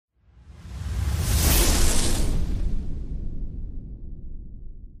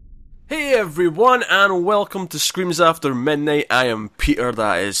Hey everyone, and welcome to Screams After Midnight. I am Peter,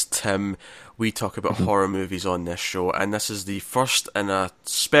 that is Tim. We talk about horror movies on this show, and this is the first in a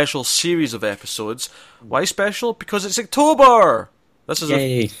special series of episodes. Why special? Because it's October! This is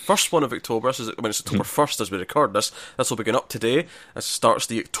the first one of October. It's October 1st as we record this. This will begin up today. This starts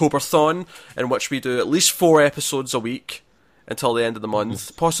the Octoberthon, in which we do at least 4 episodes a week until the end of the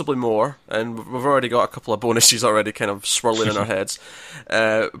month, possibly more, and we've already got a couple of bonuses already kind of swirling in our heads.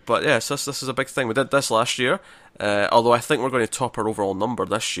 But yes, this is a big thing. We did this last year, although I think we're going to top our overall number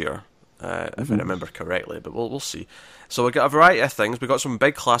this year, if I remember correctly, but we'll see. So we've got a variety of things. We've got some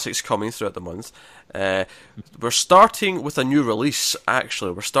big classics coming throughout the month. We're starting with a new release,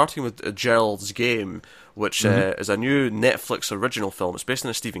 actually. We're starting with Gerald's Game, which is a new Netflix original film. It's based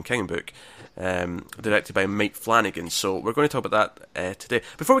on a Stephen King book, directed by Mike Flanagan. So we're going to talk about that today.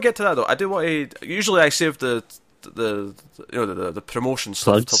 Before we get to that, though, I do want to. Usually, I save the promotion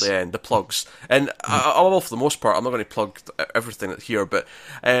stuff till the end, the plugs, and for the most part, I'm not going to plug everything here. But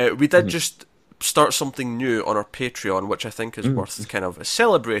we did just start something new on our Patreon, which I think is worth kind of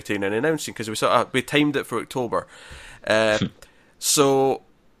celebrating and announcing, because we timed it for October. So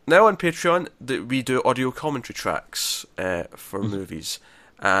now on Patreon, we do audio commentary tracks for movies,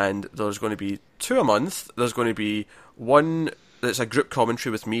 and there's going to be 2 a month. There's going to be one that's a group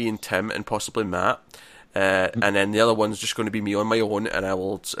commentary with me and Tim and possibly Matt, and then the other one's just going to be me on my own, and I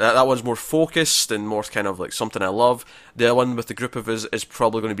will. That one's more focused and more kind of like something I love. The other one with the group of us is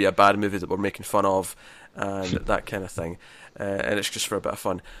probably going to be a bad movie that we're making fun of, and that kind of thing. And it's just for a bit of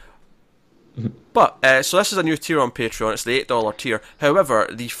fun. But, so this is a new tier on Patreon. It's the $8 tier. However,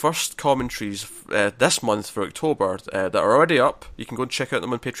 the first commentaries this month for October that are already up, you can go and check out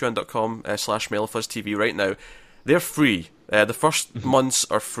them on patreon.com/MaileFuzzTV right now. They're free. The first months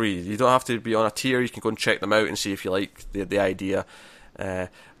are free. You don't have to be on a tier. You can go and check them out and see if you like the idea.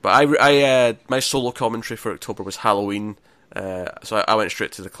 But my solo commentary for October was Halloween. So I went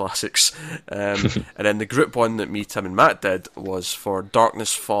straight to the classics. And then the group one that me, Tim and Matt did was for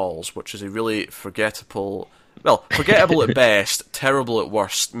Darkness Falls, which is a really forgettable at best, terrible at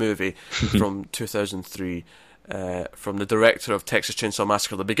worst movie from 2003, from the director of Texas Chainsaw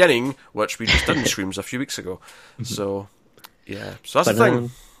Massacre: The Beginning, which we just did in Screams a few weeks ago. So yeah, so that's the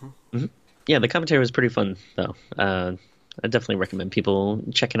thing. Yeah, the commentary was pretty fun, though. I definitely recommend people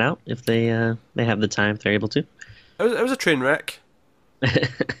checking out if they have the time, if they're able to. It was a train wreck.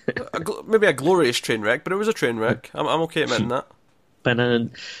 Maybe a glorious train wreck, but it was a train wreck. I'm okay admitting that. But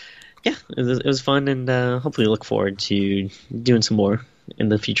yeah, it was fun, and hopefully look forward to doing some more in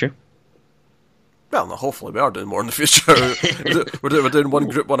the future. Well, no, hopefully we are doing more in the future. we're doing one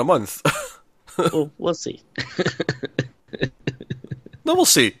group one a month. Well, we'll see. No, we'll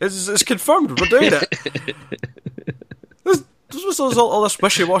see. It's confirmed. We're doing it. This was all this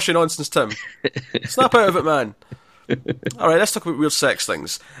wishy-washy nonsense, Tim. Snap out of it, man. Alright, let's talk about weird sex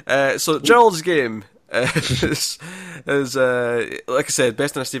things. So, Gerald's Game is like I said,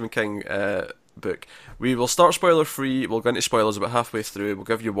 based on a Stephen King book. We will start spoiler-free. We'll go into spoilers about halfway through. We'll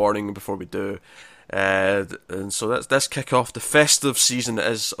give you a warning before we do. And so let's kick off the festive season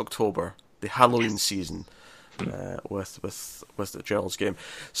that is October. The Halloween season with the Gerald's Game.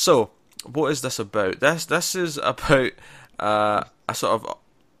 So, what is this about? This is about a sort of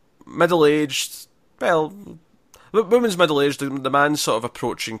middle-aged, well, woman's middle-aged, the man's sort of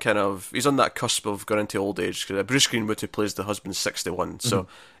approaching he's on that cusp of going into old age. Bruce Greenwood, who plays the husband, 61, so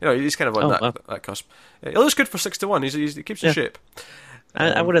he's kind of on that cusp. He looks good for 61, he keeps in shape.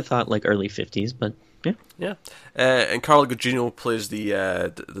 I would have thought like early 50s, but yeah. Yeah. And Carla Gugino plays the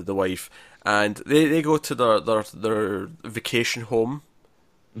wife, and they go to their vacation home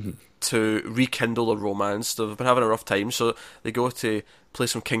to rekindle a romance. They've been having a rough time, so they go to play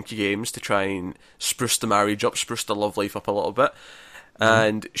some kinky games to try and spruce the marriage up, spruce the love life up a little bit.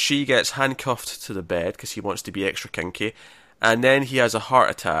 And she gets handcuffed to the bed because he wants to be extra kinky, and then he has a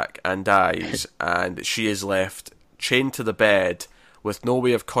heart attack and dies, and she is left chained to the bed with no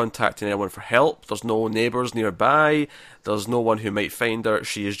way of contacting anyone for help. There's no neighbours nearby. There's no one who might find her.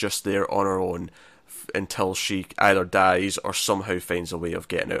 She is just there on her own until she either dies or somehow finds a way of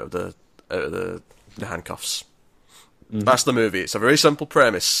getting out of the handcuffs. That's the movie. It's a very simple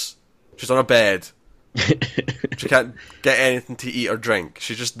premise. She's on a bed. She can't get anything to eat or drink.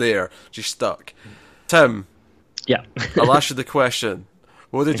 She's just there. She's stuck. Tim. Yeah. I'll ask you the question.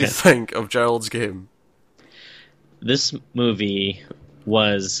 What did you think of Gerald's Game? This movie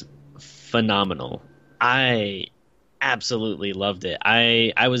was phenomenal. I absolutely loved it.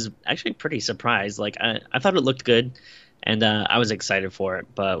 I was actually pretty surprised. Like I thought it looked good, and I was excited for it.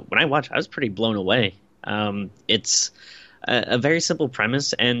 But when I watched, I was pretty blown away. It's a very simple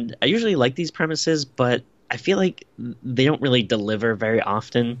premise, and I usually like these premises, but I feel like they don't really deliver very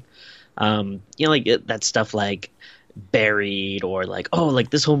often. Like that stuff like Buried, or like, oh, like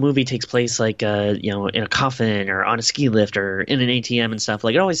this whole movie takes place like in a coffin or on a ski lift or in an ATM and stuff.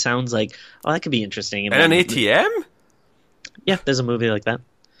 Like it always sounds like, oh, that could be interesting. And In an then, ATM? yeah, there's a movie like that.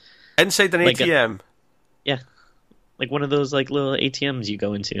 Inside an Like ATM? yeah, like one of those like little ATMs you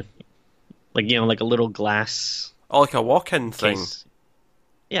go into, like like a little glass Oh, like a walk-in thing? case.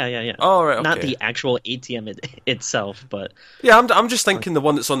 Yeah, yeah, yeah. Oh, right, okay. Not the actual ATM itself, but Yeah, I'm just thinking the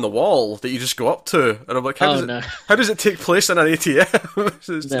one that's on the wall that you just go up to, and I'm like, no. how does it take place in an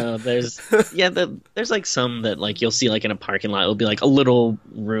ATM? No, there's like some that like you'll see like in a parking lot. It'll be like a little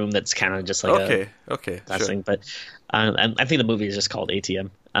room that's kind of just like okay, that sure. thing. But I think the movie is just called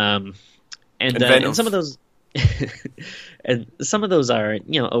ATM. And Inventive. some of those, and some of those are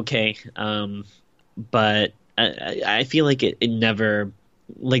okay. But I feel like it never,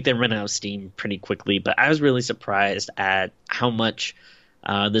 like, they run out of steam pretty quickly. But I was really surprised at how much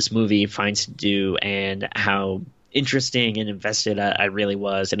this movie finds to do, and how interesting and invested I really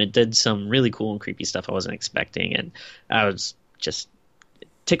was. And it did some really cool and creepy stuff I wasn't expecting, and I was just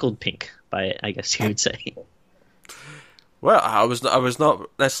tickled pink by it, I guess you would say. Well, I was not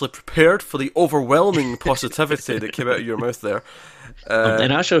necessarily prepared for the overwhelming positivity that came out of your mouth there.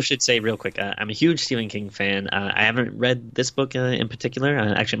 And I also should say real quick, I'm a huge Stephen King fan. I haven't read this book in particular.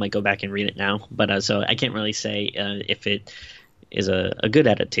 I actually might go back and read it now, but so I can't really say if it is a good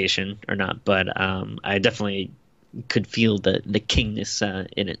adaptation or not. But I definitely could feel the kingness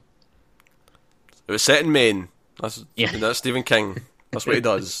in it. It was set in Maine. That's Stephen King. That's what he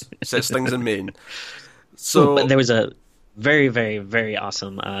does. He sets things in Maine. So, but there was a very, very, very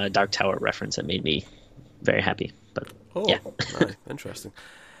awesome Dark Tower reference that made me very happy. But yeah, interesting.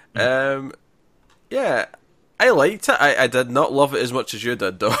 Yeah, I liked it. I did not love it as much as you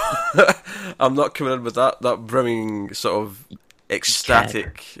did, though. I'm not coming in with that brimming sort of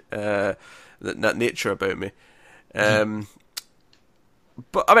ecstatic that nature about me. But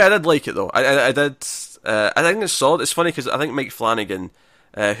I mean, I did like it though. I did. I think it's solid. It's funny because I think Mike Flanagan,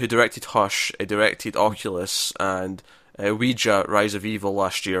 who directed Hush, directed Oculus and Ouija: Rise of Evil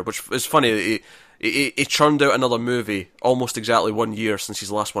last year, which is funny that he churned out another movie almost exactly 1 year since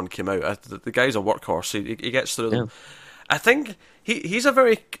his last one came out. The guy's a workhorse. He gets through them. I think he's a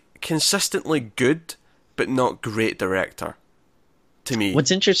very consistently good but not great director to me. What's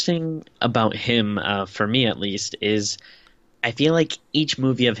interesting about him, for me at least, is I feel like each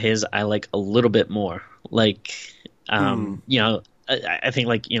movie of his I like a little bit more. Like, I think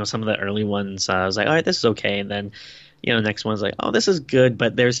like some of the early ones I was like, all right, this is okay, and then the next one's like, oh, this is good,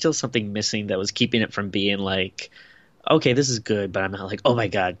 but there's still something missing that was keeping it from being like, okay, this is good, but I'm not like, oh my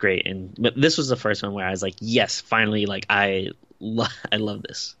god, great. But this was the first one where I was like, yes, finally, like I love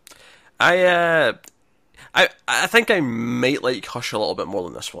this. I think I might like Hush a little bit more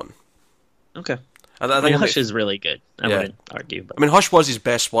than this one. Okay. I think Hush is really good. I wouldn't argue. But. I mean, Hush was his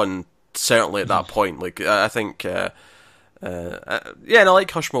best one, certainly at that point. Like, I think, and I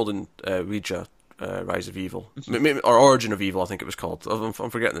like Hush more than Ouija, Rise of Evil, or Origin of Evil, I think it was called. I'm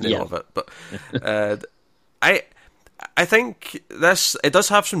forgetting the name of it, but I think it does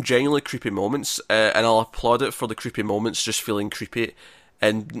have some genuinely creepy moments, and I'll applaud it for the creepy moments just feeling creepy,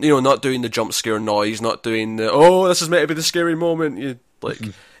 and not doing the jump scare noise, not doing the this is meant to be the scary moment.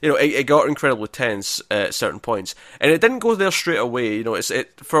 It got incredibly tense at certain points, and it didn't go there straight away.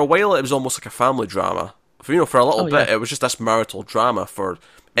 For a while it was almost like a family drama. For a little bit, it was just this marital drama for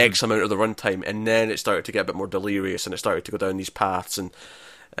X amount of the runtime, and then it started to get a bit more delirious, and it started to go down these paths, and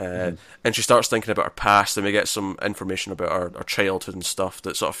she starts thinking about her past, and we get some information about her childhood and stuff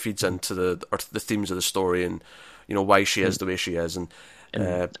that sort of feeds into the themes of the story, and why she is the way she is, and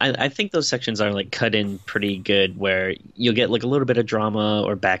I think those sections are like cut in pretty good, where you'll get like a little bit of drama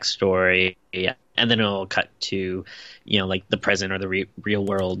or backstory, and then it'll cut to like the present or the real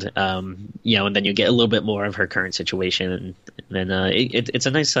world, and then you get a little bit more of her current situation, and then it's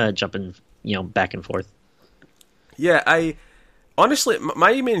a nice jumping back and forth. Yeah, I honestly,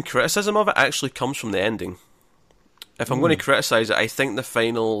 my main criticism of it actually comes from the ending. If I'm going to criticize it, I think the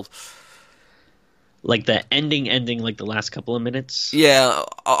final, like the ending, like the last couple of minutes. Yeah,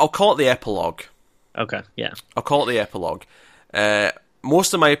 I'll call it the epilogue. Okay, yeah, I'll call it the epilogue.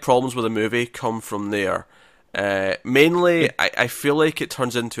 Most of my problems with the movie come from there. Mainly, I feel like it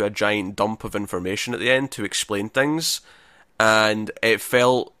turns into a giant dump of information at the end to explain things, and it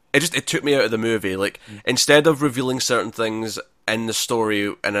took me out of the movie. Like, instead of revealing certain things in the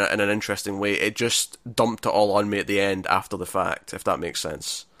story in an interesting way, it just dumped it all on me at the end after the fact, if that makes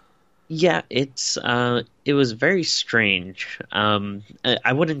sense. Yeah, it was very strange.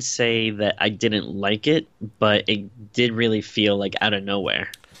 I wouldn't say that I didn't like it, but it did really feel like out of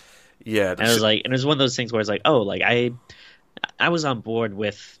nowhere. Yeah, And it was one of those things where it's like, oh, like I was on board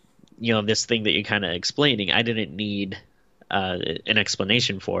with, this thing that you're kind of explaining. I didn't need an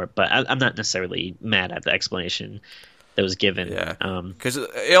explanation for it, but I'm not necessarily mad at the explanation that was given. yeah, because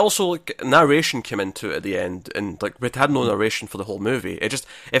it also like narration came into it at the end, and like we'd had no narration for the whole movie.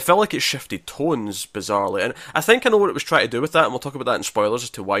 It felt like it shifted tones bizarrely, and I think I know what it was trying to do with that, and we'll talk about that in spoilers as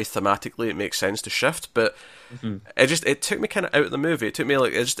to why thematically it makes sense to shift. But it took me kind of out of the movie. It took me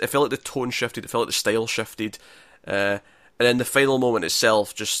like it felt like the tone shifted, it felt like the style shifted, and then the final moment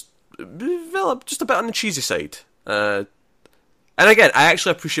itself just felt just a bit on the cheesy side. And again, I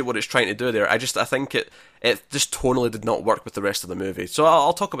actually appreciate what it's trying to do there. I think it just tonally did not work with the rest of the movie. So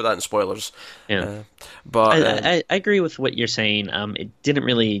I'll talk about that in spoilers. Yeah, but I agree with what you're saying. It didn't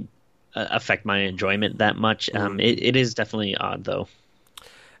really affect my enjoyment that much. It is definitely odd though.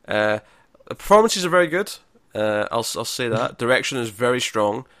 The performances are very good. I'll say that. Direction is very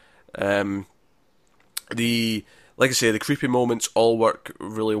strong. Like I say, the creepy moments all work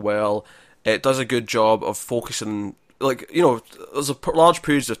really well. It does a good job of focusing. Like, there's large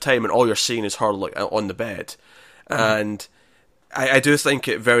periods of time and all you're seeing is her like on the bed, and I do think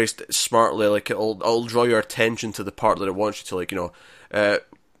it very smartly, like it'll draw your attention to the part that it wants you to, like,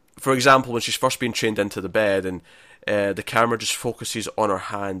 for example, when she's first being chained into the bed and the camera just focuses on her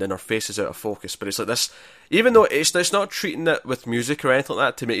hand and her face is out of focus, but it's like this, even though it's not treating it with music or anything like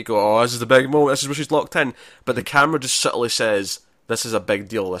that to make you go, oh, this is the big moment, this is where she's locked in, but the camera just subtly says, this is a big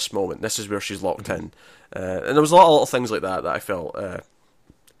deal, this moment, this is where she's locked in. And there was a lot of little things like that I felt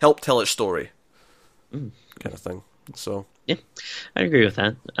helped tell its story, kind of thing. So yeah, I agree with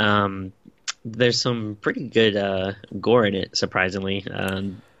that. There's some pretty good gore in it, surprisingly.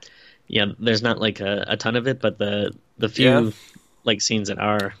 Yeah, there's not like a ton of it, but the few like scenes that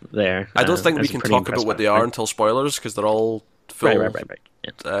are there, I don't think we can talk about what they are until spoilers because they're all full right.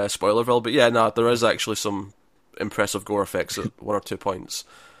 Yeah. Spoilerville. But yeah, no, there is actually some impressive gore effects at one or two points.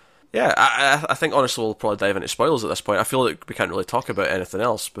 Yeah, I think honestly we'll probably dive into spoilers at this point. I feel like we can't really talk about anything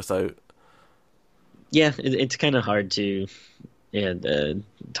else without. Yeah, it's kind of hard to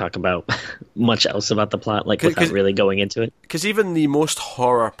talk about much else about the plot, like without really going into it. Because even the most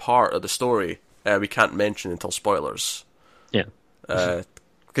horror part of the story, we can't mention until spoilers. Yeah.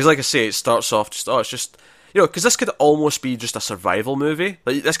 Because like I say, it starts off it's just. Because this could almost be just a survival movie.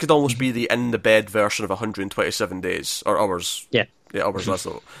 Like this could almost be the in the bed version of 127 days or hours. Yeah. Yeah, hours.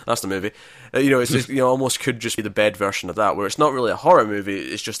 That's the movie. It's just, almost could just be the bed version of that, where it's not really a horror movie.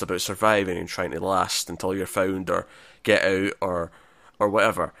 It's just about surviving and trying to last until you're found or get out or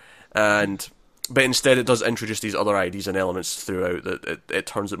whatever. But instead, it does introduce these other ideas and elements throughout that it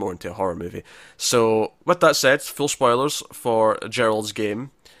turns it more into a horror movie. So, with that said, full spoilers for Gerald's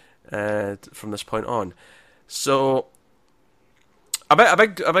Game from this point on. So, a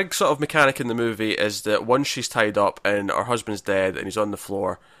big sort of mechanic in the movie is that once she's tied up and her husband's dead and he's on the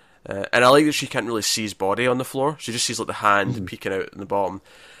floor, and I like that she can't really see his body on the floor. She just sees like the hand peeking out in the bottom.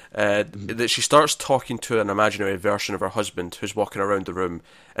 That she starts talking to an imaginary version of her husband who's walking around the room,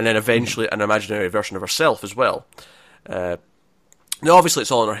 and then eventually an imaginary version of herself as well. Now, obviously,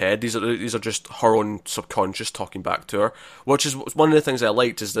 it's all in her head. These are just her own subconscious talking back to her, which is one of the things I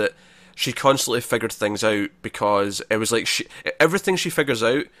liked is that she constantly figured things out because it was like everything she figures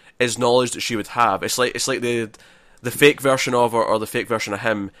out is knowledge that she would have. It's like the fake version of her or the fake version of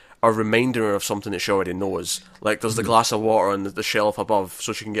him are reminding her of something that she already knows. Like there's the glass of water on the shelf above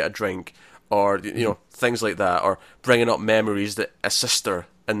so she can get a drink, or things like that, or bringing up memories that assist her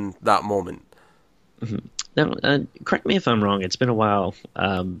in that moment. Mm-hmm. Now, correct me if I'm wrong. It's been a while.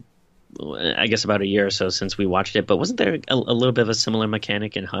 I guess about a year or so since we watched it, but wasn't there a little bit of a similar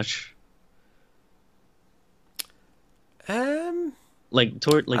mechanic in Hush?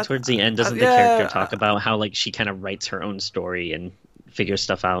 Towards the end, doesn't the character talk about how like she kind of writes her own story and figures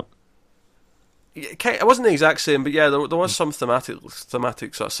stuff out? It wasn't the exact same, but yeah, there was some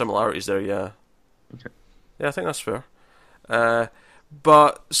thematic sort of similarities there. Yeah, okay. Yeah, I think that's fair.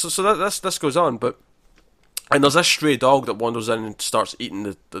 But so this goes on, and there's this stray dog that wanders in and starts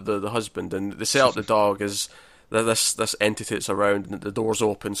eating the husband, and they set up the dog as this entity that's around, and the door's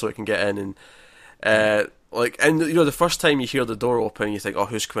open so it can get in, and the first time you hear the door open, you think, oh,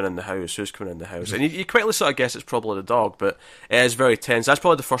 who's coming in the house? Who's coming in the house? And you quickly sort of guess it's probably the dog, but it is very tense. That's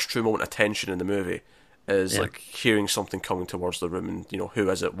probably the first true moment of tension in the movie, is like hearing something coming towards the room, and who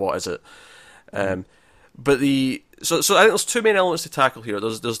is it? What is it? But so I think there's two main elements to tackle here.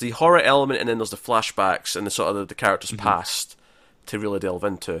 There's the horror element, and then there's the flashbacks and the sort of the character's past to really delve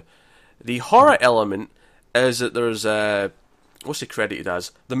into. The horror element is that there's what's he credited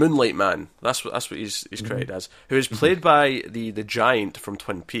as? The Moonlight Man. That's what he's credited as. Who is played by the giant from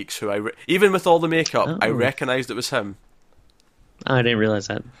Twin Peaks. Who even with all the makeup, I recognised it was him. Oh, I didn't realize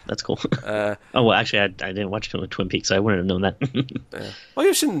that. That's cool. Well, actually, I didn't watch Twin Peaks, so I wouldn't have known that. Well,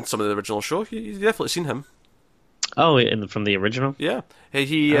 you've seen some of the original show. You've definitely seen him. Oh, from the original? Yeah.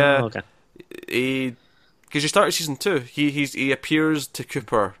 Okay. Because you started season 2, he appears to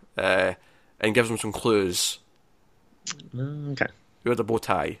Cooper and gives him some clues. Okay. With a bow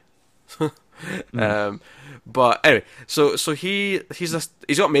tie. But anyway, so he's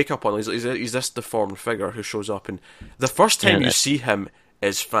got makeup on. He's this deformed figure who shows up, and the first time you see him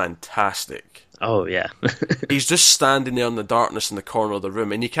is fantastic. Oh yeah. He's just standing there in the darkness in the corner of the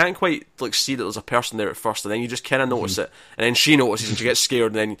room, and you can't quite see that there's a person there at first, and then you just kind of notice it, and then she notices and she gets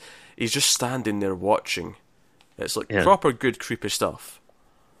scared, and then he's just standing there watching. It's proper good creepy stuff.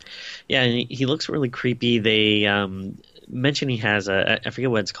 Yeah, and he looks really creepy. They mention he has I forget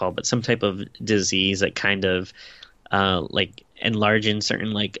what it's called, but some type of disease that kind of enlarges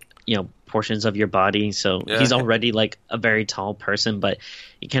certain portions of your body. So he's already a very tall person, but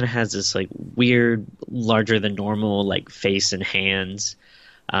he kind of has this weird, larger than normal face and hands.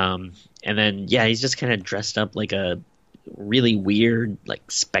 And then he's just kind of dressed up like a really weird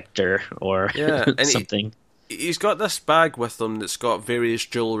specter or something. He's got this bag with him that's got various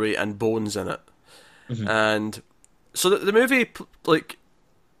jewelry and bones in it. Mm-hmm. And so the movie,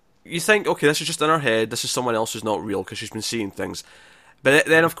 you think, okay, this is just in her head, this is someone else who's not real because she's been seeing things. But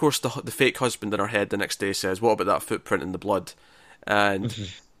then, of course, the fake husband in her head the next day says, what about that footprint in the blood? And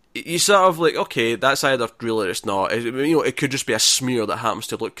you sort of okay, that's either real or it's not. It could just be a smear that happens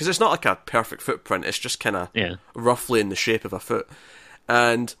to look, because it's not like a perfect footprint, it's just kind of roughly in the shape of a foot.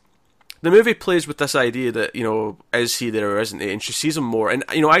 And the movie plays with this idea that, is he there or isn't he? And she sees him more. And,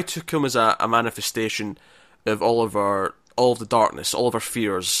 I took him as a manifestation of all of the darkness, all of our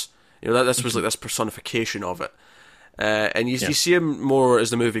fears. This was this personification of it. And you see him more as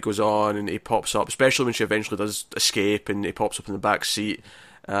the movie goes on, and he pops up, especially when she eventually does escape, and he pops up in the back seat,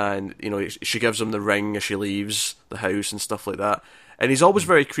 and she gives him the ring as she leaves the house and stuff like that. And he's always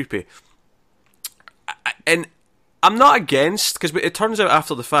very creepy. And I'm not against, because it turns out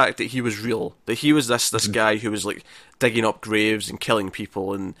after the fact that he was real, that he was this guy who was digging up graves and killing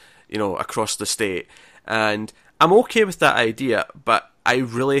people and across the state. And I'm okay with that idea, but I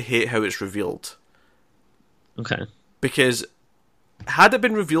really hate how it's revealed. Okay. Because had it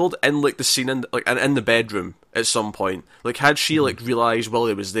been revealed in the scene in the bedroom at some point, had she realised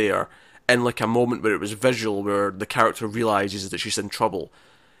Willie was there in a moment where it was visual, where the character realises that she's in trouble,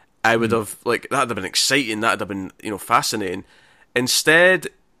 I would have that'd have been exciting, that'd have been fascinating. Instead,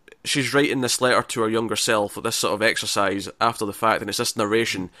 she's writing this letter to her younger self with this sort of exercise after the fact, and it's this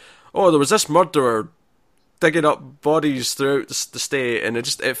narration. Oh, there was this murderer digging up bodies throughout the state, and it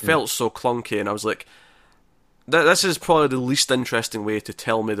felt so clunky, and I was like, this is probably the least interesting way to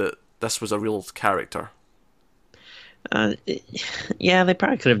tell me that this was a real character. They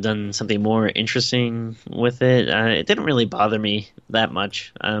probably could have done something more interesting with it. It didn't really bother me that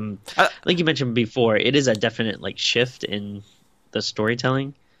much. Like you mentioned before, it is a definite shift in the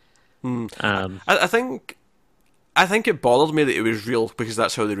storytelling. I think it bothered me that it was real because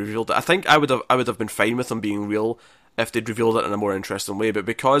that's how they revealed it. I think I would have been fine with them being real if they'd revealed it in a more interesting way, but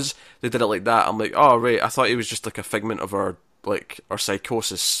because they did it like that, I'm like, oh right, I thought it was just a figment of her our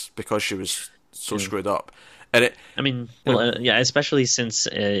psychosis because she was so screwed up. And especially since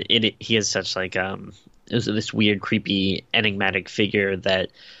he is such this weird, creepy, enigmatic figure that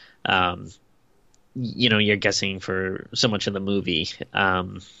you're guessing for so much of the movie.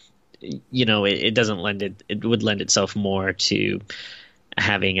 It doesn't it would lend itself more to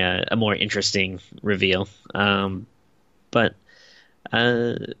having a more interesting reveal. But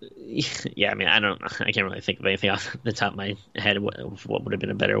I can't really think of anything off the top of my head what would have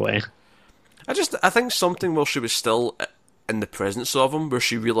been a better way. I think something while she was still in the presence of him, where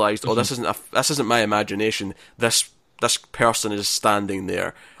she realised, oh, this isn't my imagination. This person is standing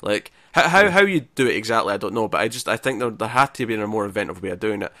there. How you do it exactly, I don't know. But I think there had to be a more inventive way of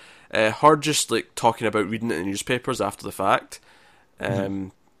doing it. Her just talking about reading it in the newspapers after the fact,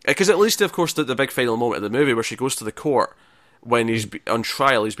 because at least, of course, the big final moment of the movie where she goes to the court when he's on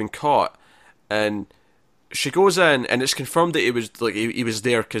trial, he's been caught, and she goes in, and it's confirmed that he was he was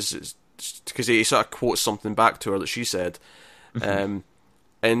there because he sort of quotes something back to her that she said, and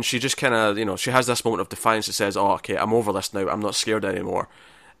she just kind of she has this moment of defiance that says, oh, okay, I'm over this now, I'm not scared anymore,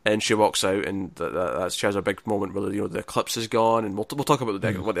 and she walks out, and she has a big moment where the eclipse is gone, and we'll talk about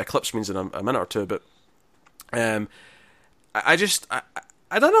what the eclipse means in a minute or two, but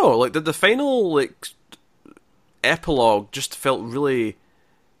I don't know, like the final like epilogue just felt really.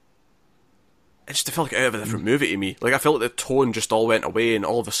 It just felt like out of a different movie to me. Like I felt like the tone just all went away, and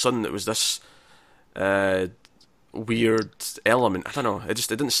all of a sudden it was this weird element. I don't know. It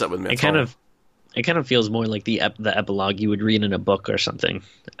didn't sit with me. It kind of feels more like the epilogue you would read in a book or something,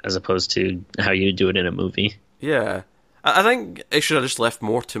 as opposed to how you do it in a movie. Yeah. I think it should have just left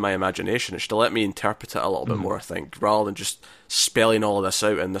more to my imagination. It should have let me interpret it a little bit more, I think, rather than just spelling all of this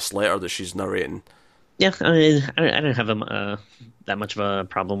out in this letter that she's narrating. Yeah, I mean, I didn't have that much of a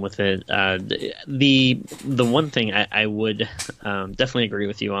problem with it. The one thing I would definitely agree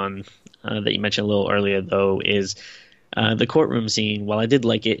with you on that you mentioned a little earlier, though, is the courtroom scene. While I did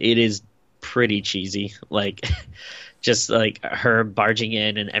like it, it is pretty cheesy. Like, just like her barging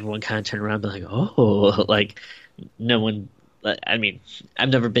in and everyone kind of turn around and be like, oh, like no one. I mean, I've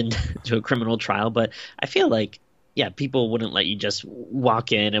never been to a criminal trial, but I feel like, yeah, people wouldn't let you just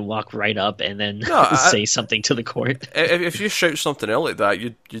walk in and walk right up and then say something to the court. If you shout something out like that,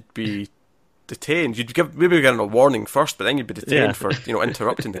 you'd be detained. You'd maybe get a warning first, but then you'd be detained for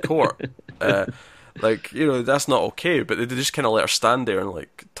interrupting the court. That's not okay. But they just kind of let her stand there and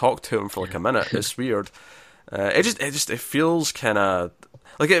like talk to him for like a minute. It's weird. It feels kind of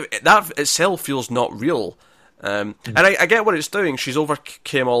like that itself feels not real. And I get what it's doing. She's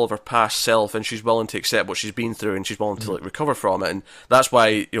overcame all of her past self, and she's willing to accept what she's been through, and she's willing to like recover from it. And that's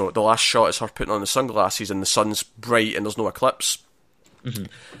why the last shot is her putting on the sunglasses, and the sun's bright, and there's no eclipse.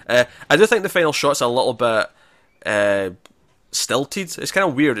 I do think the final shot's a little bit stilted. It's kind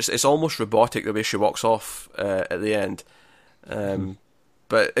of weird. It's almost robotic the way she walks off at the end.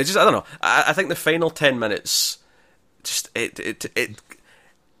 But it's just, I don't know. I think the final 10 minutes just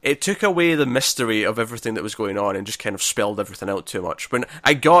it took away the mystery of everything that was going on and just kind of spelled everything out too much. When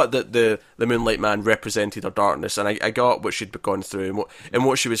I got that the Moonlight Man represented her darkness, and I got what she'd gone through and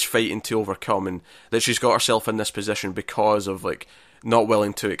what she was fighting to overcome, and that she's got herself in this position because of like not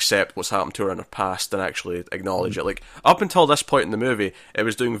willing to accept what's happened to her in her past and actually acknowledge it. Like up until this point in the movie, it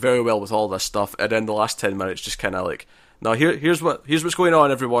was doing very well with all this stuff, and then the last 10 minutes just kind of like, now here's what's going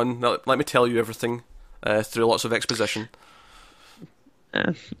on, everyone. Now, let me tell you everything through lots of exposition.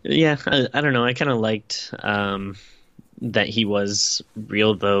 Yeah, I don't know. I kind of liked that he was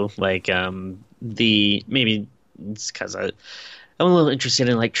real, though. Like maybe it's because I'm a little interested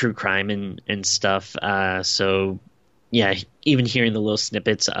in like true crime and stuff. So yeah, even hearing the little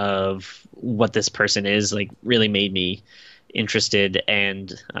snippets of what this person is like really made me interested. And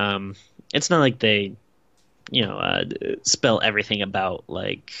it's not like they spell everything about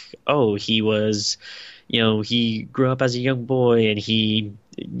like, oh, he was. He grew up as a young boy and he,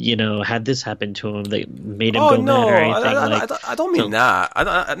 had this happen to him that made him go mad or anything. I don't mean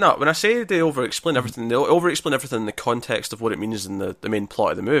that. No, when I say they over-explain everything, they over-explain everything in the context of what it means in the main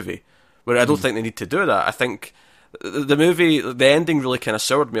plot of the movie, where I don't think they need to do that. I think the movie, the ending really kind of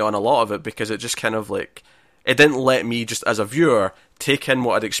soured me on a lot of it because it just kind of like, it didn't let me just as a viewer take in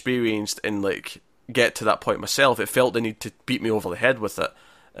what I'd experienced and like get to that point myself. It felt the need to beat me over the head with it,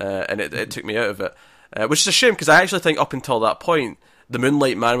 and it took me out of it. Which is a shame because I actually think up until that point, the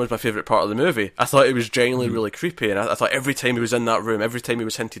Moonlight Man was my favourite part of the movie. I thought it was genuinely really creepy, and I thought every time he was in that room, every time he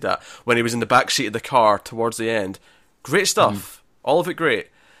was hinted at, when he was in the back seat of the car towards the end, great stuff, all of it great.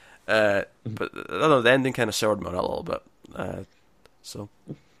 But I don't know, the ending kind of soured me on it a little bit.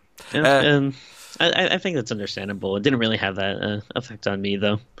 And I think that's understandable. It didn't really have that effect on me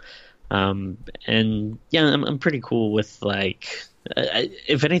though. And yeah, I'm pretty cool with like.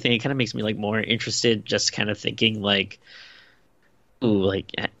 If anything, it kind of makes me like more interested. Just kind of thinking like, ooh,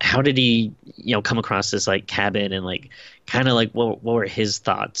 like how did he, come across this like cabin and like kind of like what were his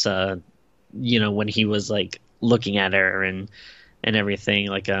thoughts, when he was like looking at her and everything.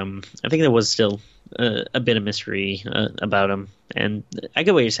 Like, I think there was still a bit of mystery about him, and I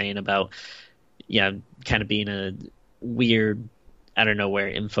get what you're saying about, kind of being a weird, I don't know where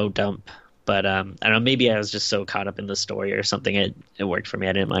info dump. But I don't know, maybe I was just so caught up in the story or something, it worked for me.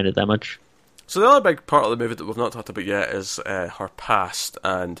 I didn't mind it that much. So the other big part of the movie that we've not talked about yet is her past.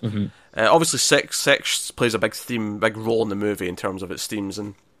 And obviously sex plays a big role in the movie in terms of its themes,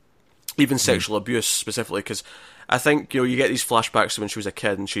 and even sexual abuse specifically, because I think you get these flashbacks to when she was a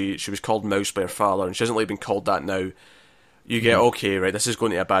kid and she was called Mouse by her father, and she hasn't really been called that now. You get, okay, right, this is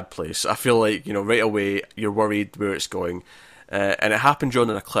going to a bad place. I feel like, right away you're worried where it's going. And it happened during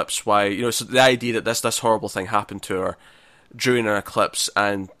an eclipse. So the idea that this horrible thing happened to her during an eclipse,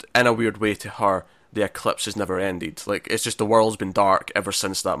 and in a weird way to her, the eclipse has never ended. Like, it's just the world's been dark ever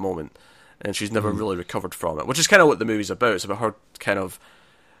since that moment, and she's never really recovered from it. Which is kind of what the movie's about. It's about her kind of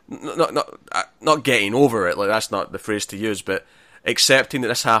not getting over it. Like, that's not the phrase to use, but accepting that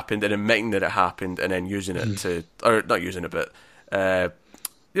this happened and admitting that it happened, and then using it to, or not using it, but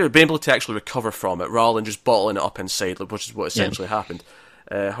being able to actually recover from it rather than just bottling it up inside, which is what essentially happened.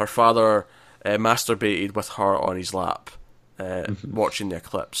 Her father masturbated with her on his lap, watching the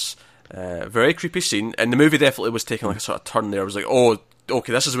eclipse. Very creepy scene, and the movie definitely was taking like a sort of turn there. I was like, oh,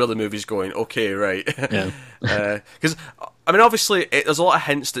 okay, this is where the movie's going. Okay, right. Because I mean, obviously, there's a lot of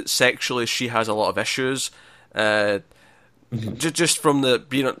hints that sexually she has a lot of issues. Just from the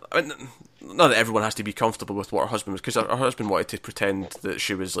being, I mean, not that everyone has to be comfortable with what her husband was, because her husband wanted to pretend that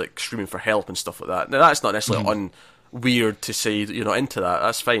she was like screaming for help and stuff like that. Now that's not necessarily weird to say that you're not into that.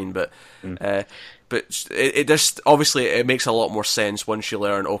 That's fine, but it just obviously it makes a lot more sense once you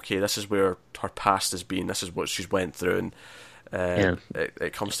learn. Okay, this is where her past has been. This is what she's went through, and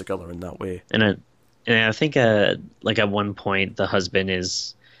it comes together in that way. And I think like at one point the husband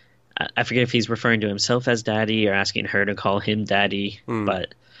is, I forget if he's referring to himself as daddy or asking her to call him daddy,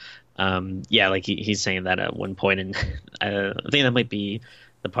 but like he's saying that at one point, and I think that might be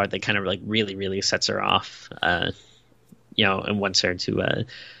the part that kind of like really, really sets her off, and wants her to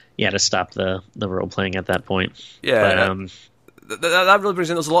stop the role playing at that point. Yeah, but, that really brings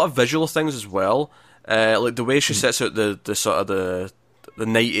in. There's a lot of visual things as well, like the way she sets out the sort of the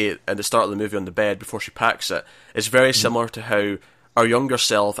nightie at the start of the movie on the bed before she packs it. It's very similar to how our younger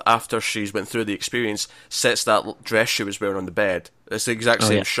self, after she's went through the experience, sets that dress she was wearing on the bed. It's the exact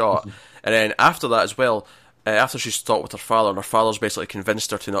same shot. And then after that as well, after she's talked with her father, and her father's basically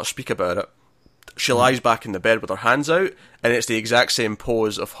convinced her to not speak about it, she lies back in the bed with her hands out, and it's the exact same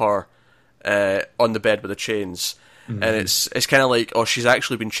pose of her on the bed with the chains. And it's kind of like, oh, she's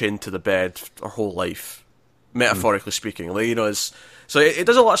actually been chained to the bed her whole life, metaphorically speaking. Like, so it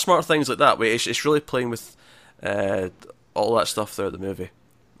does a lot of smart things like that. It's really playing with all that stuff throughout the movie.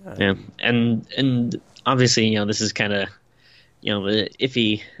 And obviously, this is kind of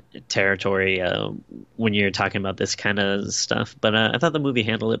iffy territory when you're talking about this kind of stuff. But I thought the movie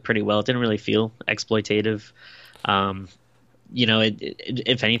handled it pretty well. It didn't really feel exploitative.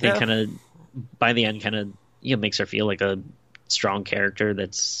 If anything, kind of by the end, kind of makes her feel like a strong character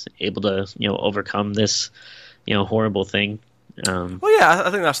that's able to overcome this horrible thing. I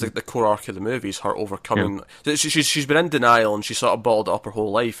think that's the core arc of the movie, is her overcoming. She's been in denial, and she sort of balled it up her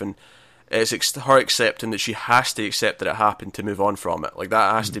whole life, and it's her accepting that she has to accept that it happened to move on from it. Like,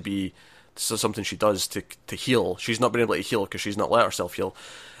 that has to be something she does to heal. She's not been able to heal because she's not let herself heal.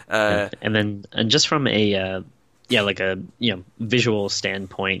 And just from a visual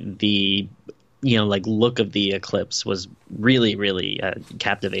standpoint, the look of the eclipse was really, really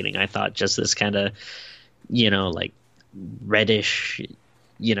captivating. I thought just this kind of like reddish,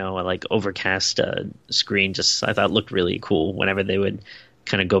 like overcast screen, just I thought looked really cool whenever they would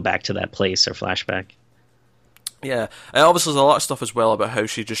kind of go back to that place or flashback. Yeah, and obviously there's a lot of stuff as well about how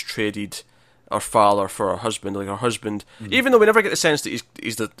she just traded her father for her husband. Like, her husband, even though we never get the sense that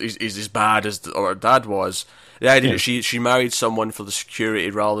he's as bad as her dad was, the idea that she married someone for the security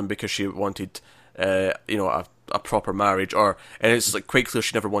rather than because she wanted a proper marriage, and it's like quite clear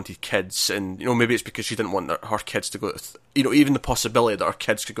she never wanted kids, and maybe it's because she didn't want her kids to go, even the possibility that her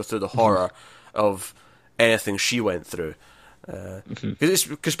kids could go through the horror of anything she went through. Cause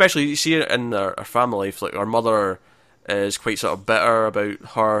especially you see it in her family life, like her mother is quite sort of bitter about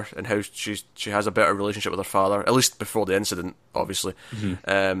her and how she has a better relationship with her father, at least before the incident, obviously.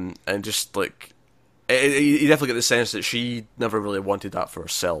 And just like you definitely get the sense that she never really wanted that for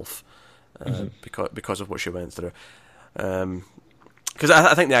herself. Because of what she went through. Because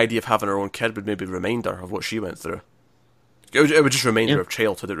I think the idea of having her own kid would maybe remind her of what she went through. It would just remind her of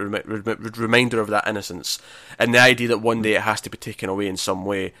childhood. It would remind her of that innocence, and the idea that one day it has to be taken away in some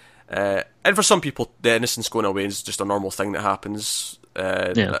way. And for some people, the innocence going away is just a normal thing that happens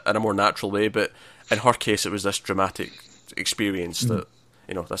in a more natural way. But in her case, it was this dramatic experience that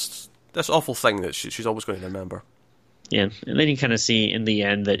this awful thing that she's always going to remember. Yeah, and then you kind of see in the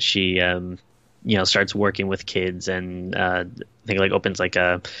end that she, starts working with kids, and I think like opens like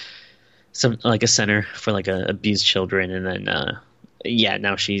a center for like abused children, and then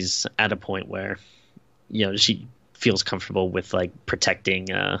now she's at a point where she feels comfortable with like protecting,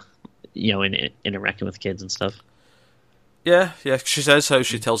 and interacting with kids and stuff. Yeah. She says how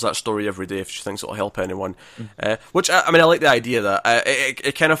she tells that story every day if she thinks it'll help anyone. Which I mean, I like the idea that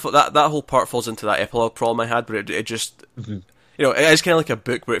it kind of that whole part falls into that epilogue problem I had, but it just it is kind of like a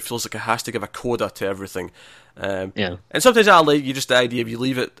book where it feels like it has to give a coda to everything. And sometimes I like just the idea of you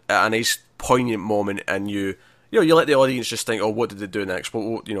leave it at a nice poignant moment, and you let the audience just think, oh, what did they do next?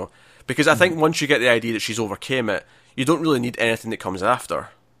 What because I think once you get the idea that she's overcame it, you don't really need anything that comes after.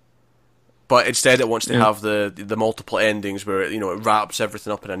 but instead it wants to have the multiple endings where it wraps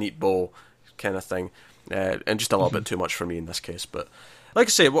everything up in a neat bow kind of thing, and just a little bit too much for me in this case. But like I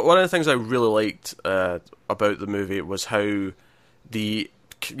say, one of the things I really liked about the movie was how her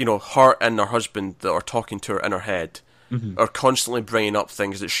and her husband that are talking to her in her head are constantly bringing up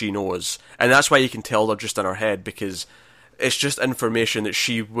things that she knows, and that's why you can tell they're just in her head, because it's just information that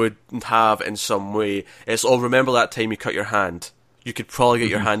she would have in some way. It's, remember that time you cut your hand? You could probably get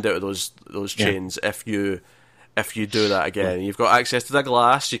your hand out of those chains if you do that again. You've got access to the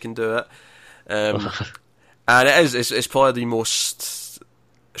glass, you can do it. And it's probably the most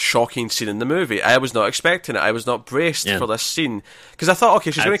shocking scene in the movie. I was not expecting it. I was not braced for this scene, because I thought, okay,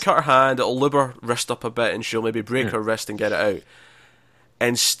 she's going to cut her hand, it'll lube her wrist up a bit, and she'll maybe break her wrist and get it out.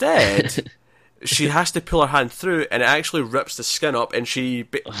 Instead, she has to pull her hand through, and it actually rips the skin up, and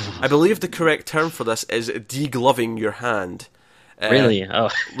I believe the correct term for this is degloving your hand. Really? I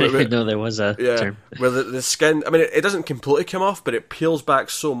didn't know there was a term. Where the skin, I mean, it doesn't completely come off, but it peels back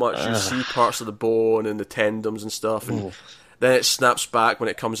so much, you see parts of the bone and the tendons and stuff, and then it snaps back when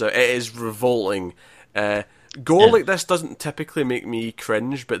it comes out. It is revolting. Gore like this doesn't typically make me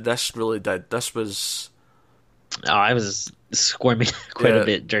cringe, but this really did. This was... Oh, I was squirming quite a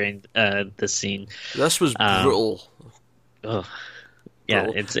bit during the scene. This was brutal. Yeah,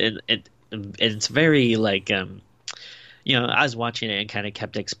 it's very like... I was watching it and kind of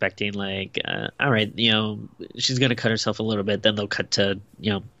kept expecting, like, all right, she's going to cut herself a little bit, then they'll cut to,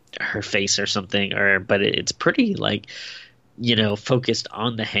 her face or something, but it's pretty, like, focused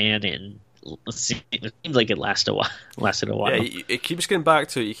on the hand, and it seems like it lasted a while. Yeah, it keeps getting back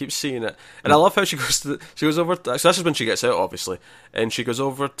to it, you keep seeing it. And I love how she goes over, so this is when she gets out, obviously, and she goes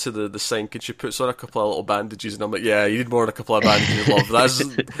over to the sink and she puts on a couple of little bandages, and I'm like, yeah, you need more than a couple of bandages, love. That's,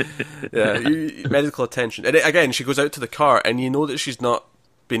 medical attention. And again, she goes out to the car, and you know that she's not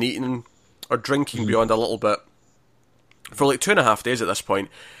been eating or drinking beyond a little bit for like 2.5 days at this point,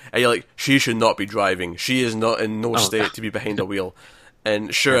 and you're like, she should not be driving. She is not in no state to be behind a wheel.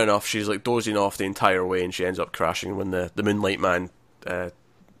 And sure enough, she's like dozing off the entire way, and she ends up crashing when the Moonlight Man and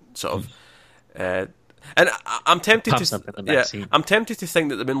I'm tempted I'm tempted to think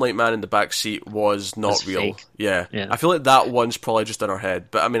that the Moonlight Man in the back seat was not real. Fake. Yeah, I feel like that one's probably just in her head,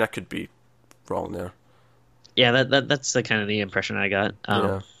 but I mean, I could be wrong there. Yeah, that's the kind of the impression I got.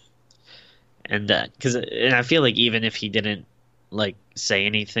 And I feel like even if he didn't like say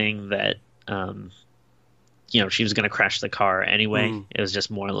anything that she was going to crash the car anyway, it was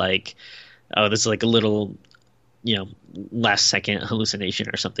just more like, oh, this is like a little last second hallucination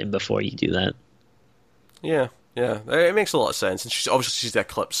or something before you do that. Yeah, it makes a lot of sense, and she's obviously sees the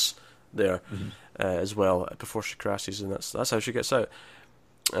eclipse there as well before she crashes, and that's how she gets out.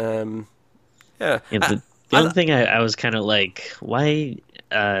 The other thing I was kind of like, why?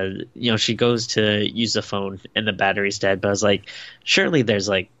 She goes to use the phone and the battery's dead, but I was like, surely there's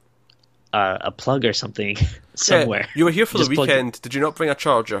like a plug or something somewhere. You were here for the weekend. Did you not bring a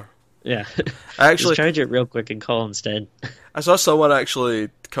charger? Yeah. Just charge it real quick and call instead. I saw someone actually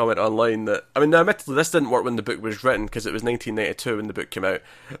comment online that, I mean, now admittedly this didn't work when the book was written, because it was 1992 when the book came out,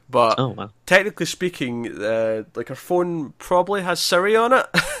 but technically speaking, like her phone probably has Siri on it.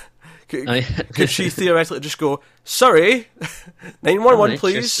 Could she theoretically just go, Siri, 911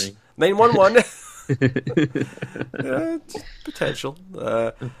 please, 911? Potential.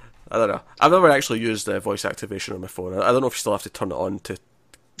 I don't know. I've never actually used voice activation on my phone. I don't know if you still have to turn it on to,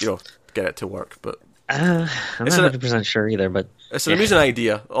 get it to work. But I'm not 100% sure either. But it's an amusing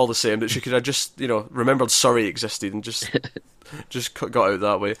idea, all the same, that she could have just, remembered Surrey existed and just got out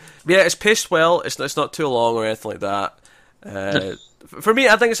that way. But yeah, it's paced well. It's not too long or anything like that. For me,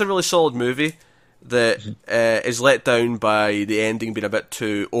 I think it's a really solid movie that is let down by the ending being a bit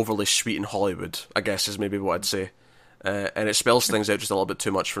too overly sweet in Hollywood, I guess is maybe what I'd say. And it spells things out just a little bit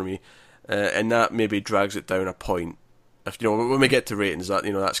too much for me, and that maybe drags it down a point. If when we get to ratings,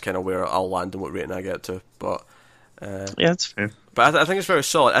 that's kind of where I'll land and what rating I get to. But that's fair. But I think it's very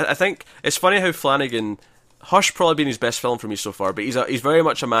solid. I think it's funny how Flanagan, Hush probably been his best film for me so far, but he's very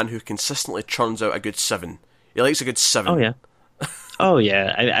much a man who consistently churns out a good 7. He likes a good 7. Oh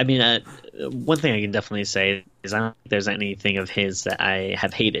yeah. I mean, one thing I can definitely say is I don't think there's anything of his that I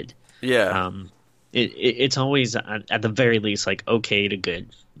have hated. Yeah. It's always at the very least like okay to good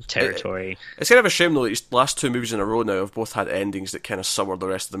territory. It's kind of a shame though that his last 2 movies in a row now have both had endings that kind of soured the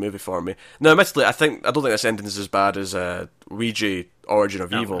rest of the movie for me. Now, admittedly, I don't think this ending is as bad as Ouija: Origin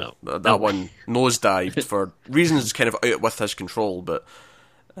of Evil. That one nosedived for reasons kind of out with his control, but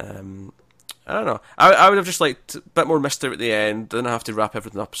I don't know. I would have just liked a bit more mystery at the end. Didn't have to wrap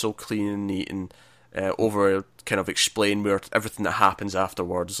everything up so clean and neat, and over kind of explain where everything that happens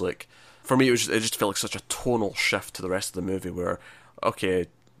afterwards. Like for me, it just felt like such a tonal shift to the rest of the movie. Where okay,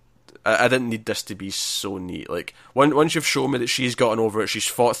 I didn't need this to be so neat. Like once you've shown me that she's gotten over it, she's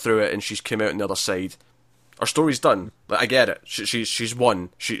fought through it, and she's come out on the other side. Our story's done. Like, I get it. She's won.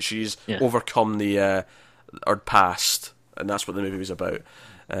 She's overcome the our past, and that's what the movie was about.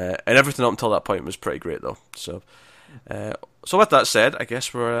 And everything up until that point was pretty great, though. So with that said, I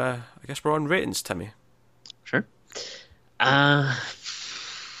guess we're on ratings, Timmy. Sure. I'm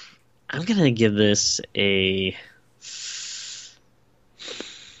gonna give this a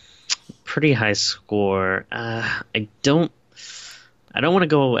pretty high score. I don't want to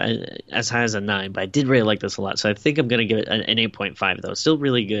go as high as a 9, but I did really like this a lot, so I think I'm going to give it an 8.5, though. Still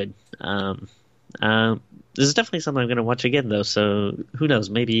really good. This is definitely something I'm going to watch again, though, so who knows?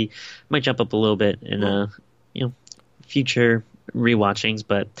 Maybe I might jump up a little bit in future rewatchings,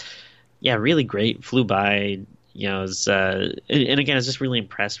 but yeah, really great. Flew by, and again, I was just really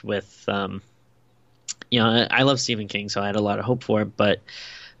impressed with, I love Stephen King, so I had a lot of hope for it, but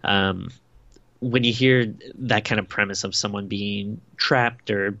when you hear that kind of premise of someone being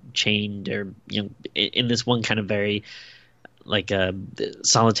trapped or chained or in this one kind of very like a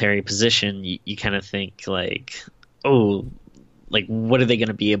solitary position, you kind of think like, oh, like what are they going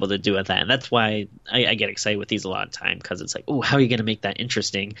to be able to do with that? And that's why I get excited with these a lot of time, because it's like, oh, how are you going to make that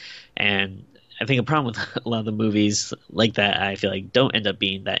interesting? And I think a problem with a lot of the movies like that, I feel like don't end up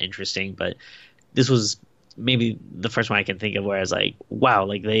being that interesting. But this was maybe the first one I can think of where I was like, wow,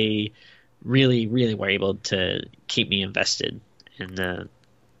 like they really, really were able to keep me invested. And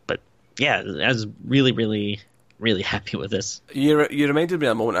but yeah, I was really, really, really happy with this. You reminded me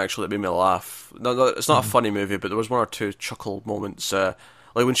of a moment actually that made me laugh. No, it's not a funny movie, but there was one or two chuckle moments. Like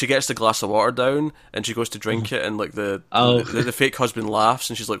when she gets the glass of water down and she goes to drink it, and like the fake husband laughs,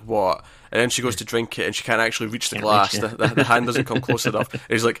 and she's like, "What?" And then she goes to drink it, and she can't actually reach the glass. The hand doesn't come close enough. And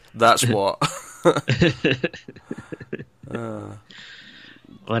he's like, "That's what."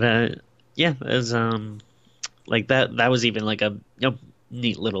 But yeah, it was like that. That was even like a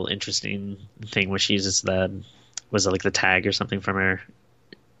neat little interesting thing where she uses was it like the tag or something from her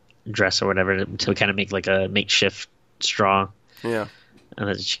dress or whatever to kind of make like a makeshift straw. Yeah.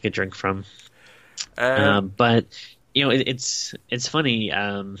 That she could drink from. But it's funny.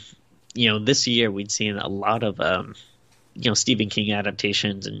 This year we'd seen a lot of Stephen King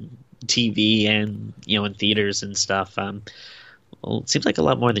adaptations and TV and in theaters and stuff. Well, it seems like a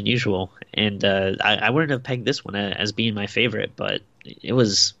lot more than usual, and I wouldn't have pegged this one as being my favorite, but it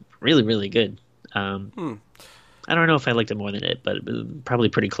was really, really good. I don't know if I liked it more than it, but probably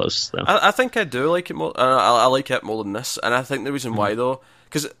pretty close, though. I think I do like it more. I like it more than this, and I think the reason why, though,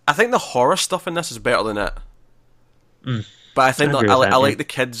 because I think the horror stuff in this is better than it. But I think I like the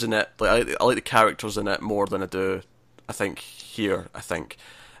kids in it. Like I like the characters in it more than I do, I think, here. I think.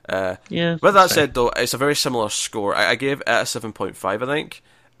 Yeah. With that said, though, it's a very similar score. I gave it a 7.5. I think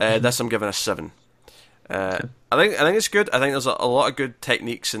this I'm giving a 7. I think it's good. I think there's a lot of good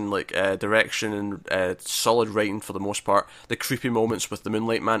techniques and like direction and solid writing for the most part. The creepy moments with the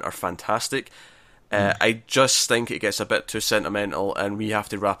Moonlight Man are fantastic. I just think it gets a bit too sentimental, and we have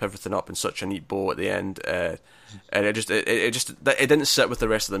to wrap everything up in such a neat bow at the end. And it didn't sit with the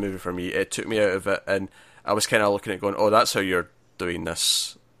rest of the movie for me. It took me out of it, and I was kind of looking at it going, "Oh, that's how you're doing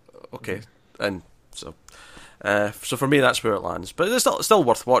this." Okay, and so for me that's where it lands, but it's still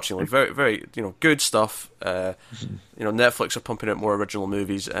worth watching. Like very, very good stuff. Netflix are pumping out more original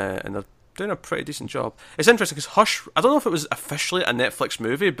movies, and they're doing a pretty decent job. It's interesting because Hush, I don't know if it was officially a Netflix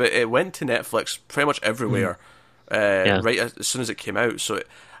movie, but it went to Netflix pretty much everywhere right as soon as it came out. So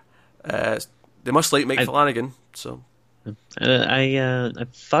they must like Mike Flanagan. So I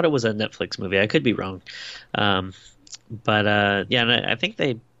thought it was a Netflix movie. I could be wrong, but and I think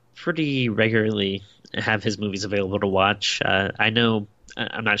they pretty regularly have his movies available to watch. I know,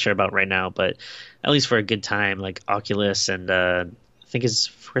 I'm not sure about right now, but at least for a good time, like Oculus, and I think his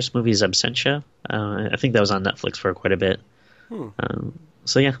first movie is Absentia. I think that was on Netflix for quite a bit.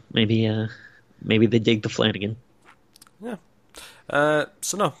 So yeah, maybe they dig the Flanagan. Yeah. That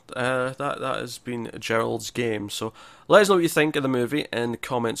has been Gerald's Game. So let us know what you think of the movie in the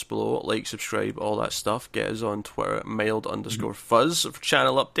comments below. Like, subscribe, all that stuff. Get us on Twitter at mild_fuzz for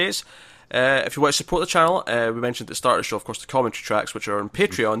channel updates. If you want to support the channel, we mentioned at the start of the show, of course, the commentary tracks, which are on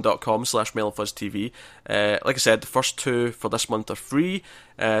patreon.com/mildfuzztv. Like I said, the first 2 for this month are free,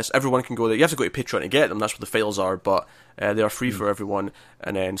 so everyone can go there. You have to go to Patreon to get them, that's where the files are, but they are free for everyone.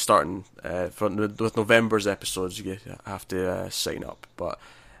 And then starting with November's episodes, you have to sign up. But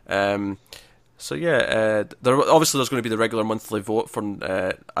So yeah, there's going to be the regular monthly vote for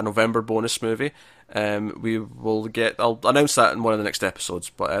a November bonus movie. I'll announce that in one of the next episodes,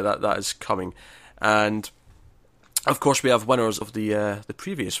 but that is coming. And of course, we have winners of the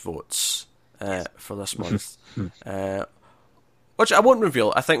previous votes for this month, which I won't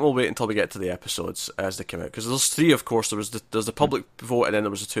reveal. I think we'll wait until we get to the episodes as they come out, because there's three. Of course, there's the public vote, and then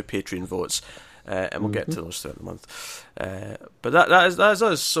there was the 2 Patreon votes. And we'll get to those throughout the month. But that is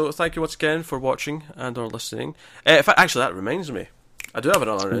us. So thank you once again for watching and or listening. In fact, actually, that reminds me, I do have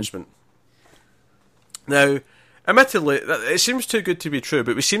another announcement. Now, admittedly, it seems too good to be true,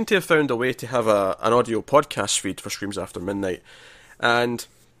 but we seem to have found a way to have an audio podcast feed for Screams After Midnight, and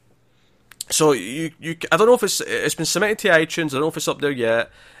so I don't know if it's been submitted to iTunes. I don't know if it's up there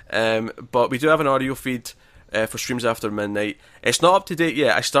yet, but we do have an audio feed. For Streams After Midnight. It's not up to date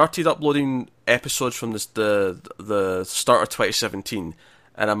yet. I started uploading episodes from the start of 2017,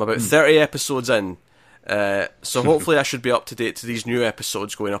 and I'm about 30 episodes in. So hopefully I should be up to date to these new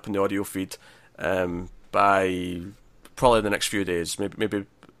episodes going up in the audio feed by probably the next few days, maybe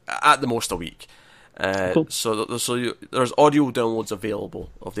at the most a week. Cool. So there's audio downloads available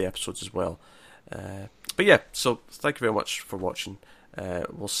of the episodes as well. But yeah, so thank you very much for watching.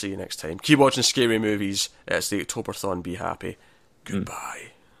 We'll see you next time. Keep watching scary movies. It's the Octoberthon. Be happy.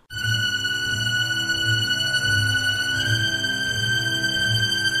 Goodbye.